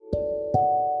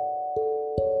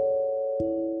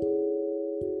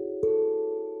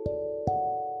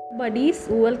Buddies,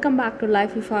 welcome back to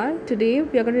Lifeify. Today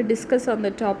we are going to discuss on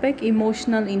the topic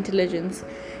emotional intelligence.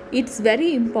 It's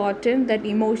very important that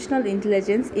emotional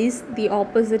intelligence is the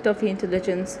opposite of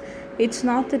intelligence. It's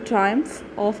not the triumph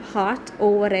of heart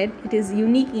over head, it is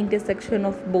unique intersection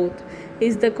of both.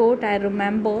 Is the quote I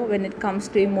remember when it comes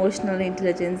to emotional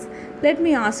intelligence. Let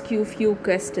me ask you a few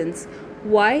questions.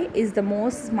 Why is the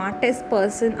most smartest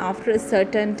person after a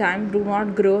certain time do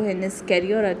not grow in his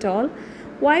career at all?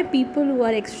 Why people who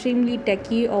are extremely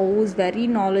techy or who's very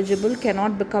knowledgeable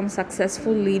cannot become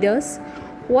successful leaders?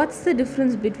 What's the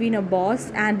difference between a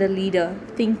boss and a leader?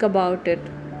 Think about it.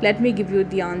 Let me give you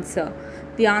the answer.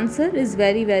 The answer is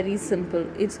very simple.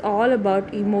 It's all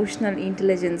about emotional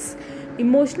intelligence.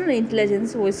 Emotional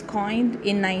intelligence was coined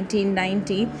in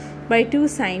 1990 by two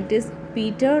scientists,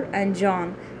 Peter and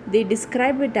John. They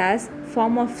describe it as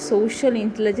form of social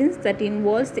intelligence that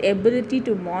involves the ability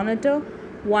to monitor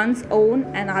one's own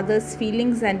and others'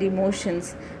 feelings and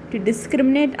emotions, to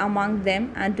discriminate among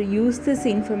them, and to use this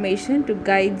information to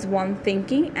guide one's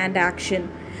thinking and action.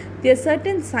 There are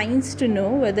certain signs to know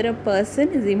whether a person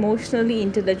is emotionally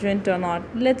intelligent or not.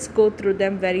 Let's go through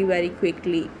them very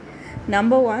quickly.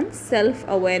 Number one,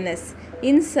 self-awareness.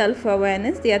 In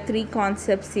self-awareness, there are three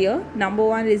concepts here. Number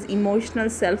one is emotional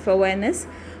self-awareness.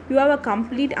 You have a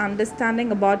complete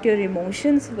understanding about your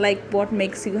emotions, like what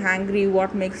makes you angry,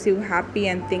 what makes you happy,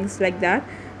 and things like that.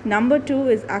 Number two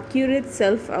is accurate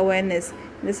self-awareness.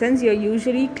 In the sense, you're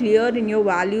usually clear in your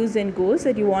values and goals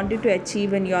that you wanted to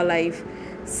achieve in your life.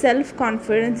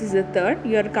 Self-confidence is the third.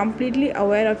 You are completely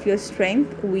aware of your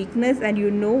strength, weakness, and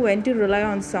you know when to rely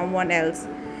on someone else.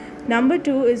 Number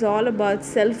two is all about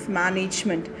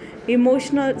self-management.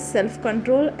 Emotional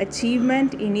self-control,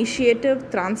 achievement, initiative,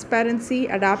 transparency,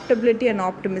 adaptability, and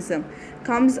optimism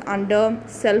comes under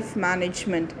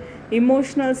self-management.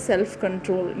 Emotional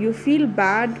self-control. You feel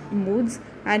bad moods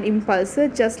and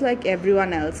impulses just like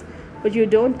everyone else, but you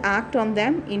don't act on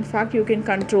them. In fact, you can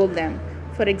control them.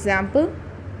 For example,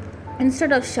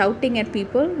 instead of shouting at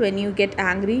people when you get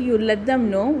angry, you let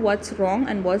them know what's wrong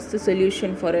and what's the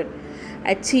solution for it.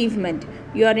 Achievement.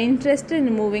 You are interested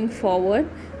in moving forward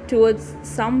towards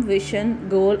some vision,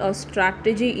 goal, or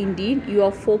strategy. Indeed, you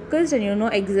are focused and you know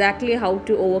exactly how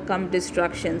to overcome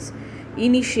distractions.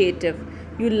 Initiative.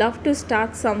 You love to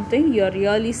start something, you are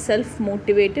really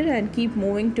self-motivated and keep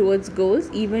moving towards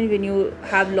goals even when you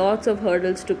have lots of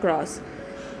hurdles to cross.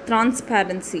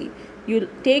 Transparency. You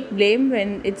take blame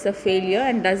when it's a failure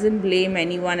and doesn't blame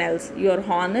anyone else. You are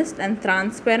honest and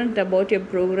transparent about your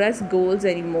progress, goals,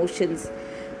 and emotions.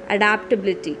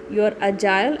 Adaptability. You are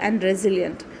agile and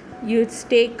resilient. You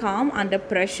stay calm under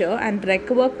pressure and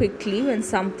recover quickly when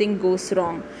something goes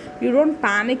wrong. You don't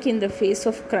panic in the face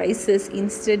of crisis,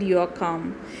 instead you are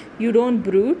calm. You don't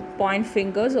brood, point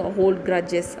fingers, or hold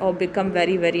grudges or become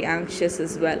very anxious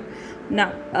as well.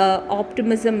 Now,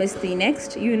 optimism is the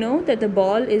next. You know that the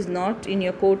ball is not in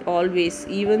your court always,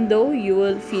 even though you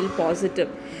will feel positive.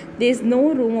 There is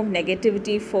no room of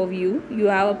negativity for you. You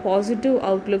have a positive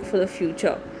outlook for the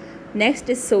future. Next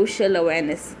is social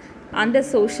awareness. Under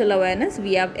social awareness,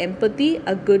 we have empathy,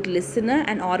 a good listener,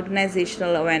 and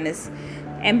organizational awareness.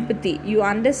 Empathy. You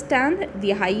understand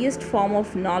the highest form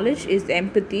of knowledge is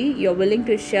empathy. You're willing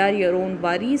to share your own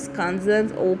worries,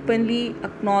 concerns, openly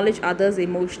acknowledge others'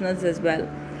 emotions as well.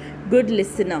 Good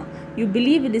listener. You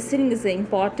believe listening is an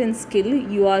important skill.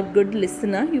 You are a good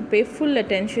listener. You pay full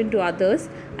attention to others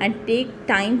and take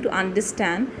time to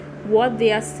understand what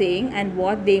they are saying and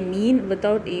what they mean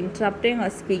without interrupting or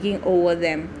speaking over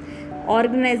them.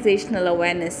 Organizational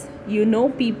awareness. You know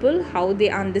people, how they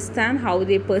understand, how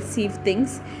they perceive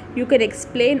things. You can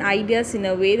explain ideas in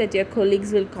a way that your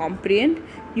colleagues will comprehend.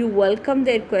 You welcome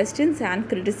their questions and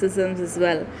criticisms as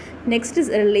well. Next is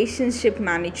relationship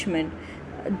management.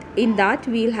 In that,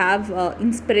 we'll have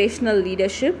inspirational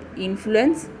leadership,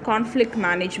 influence, conflict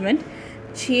management,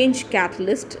 change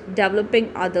catalyst,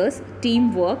 developing others,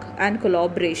 teamwork, and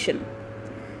collaboration.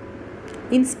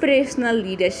 Inspirational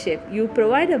leadership. You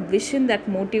provide a vision that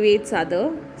motivates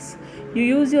others. You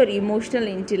use your emotional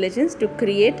intelligence to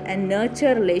create and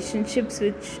nurture relationships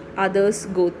which others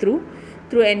go through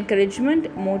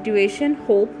encouragement, motivation,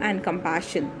 hope, and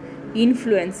compassion.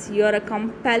 Influence. You are a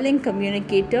compelling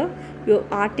communicator. You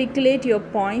articulate your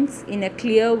points in a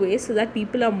clear way so that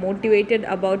people are motivated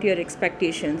about your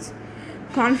expectations.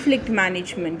 Conflict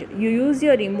management. You use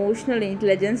your emotional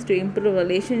intelligence to improve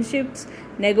relationships,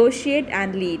 negotiate,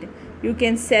 and lead. You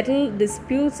can settle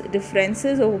disputes,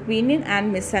 differences of opinion,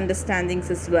 and misunderstandings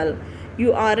as well.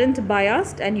 You aren't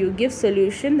biased and you give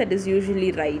solution that is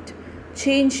usually right.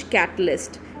 Change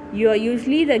catalyst. You are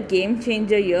usually the game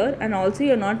changer here, and also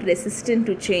you're not resistant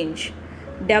to change.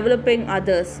 developing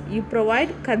others. You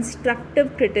provide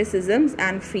constructive criticisms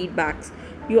and feedbacks.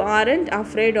 You aren't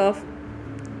afraid of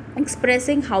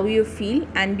expressing how you feel,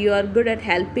 and you are good at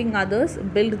helping others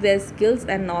build their skills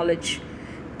and knowledge.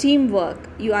 Teamwork.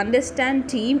 You understand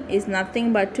team is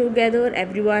nothing but together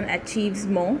everyone achieves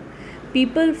more.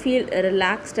 People feel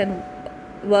relaxed and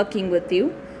working with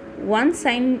you. One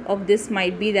sign of this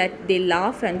might be that they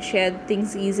laugh and share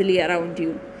things easily around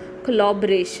you.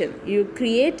 Collaboration. You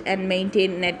create and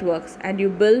maintain networks, and you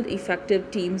build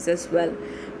effective teams as well.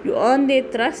 You earn their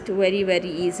trust very, very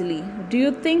easily. Do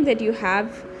you think that you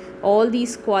have all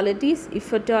these qualities?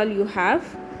 If at all you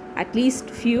have at least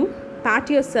few, pat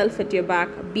yourself at your back.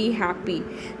 Be happy.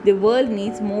 The world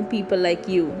needs more people like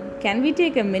you. Can we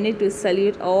take a minute to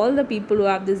salute all the people who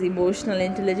have this emotional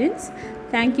intelligence?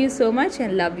 Thank you so much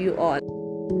and love you all.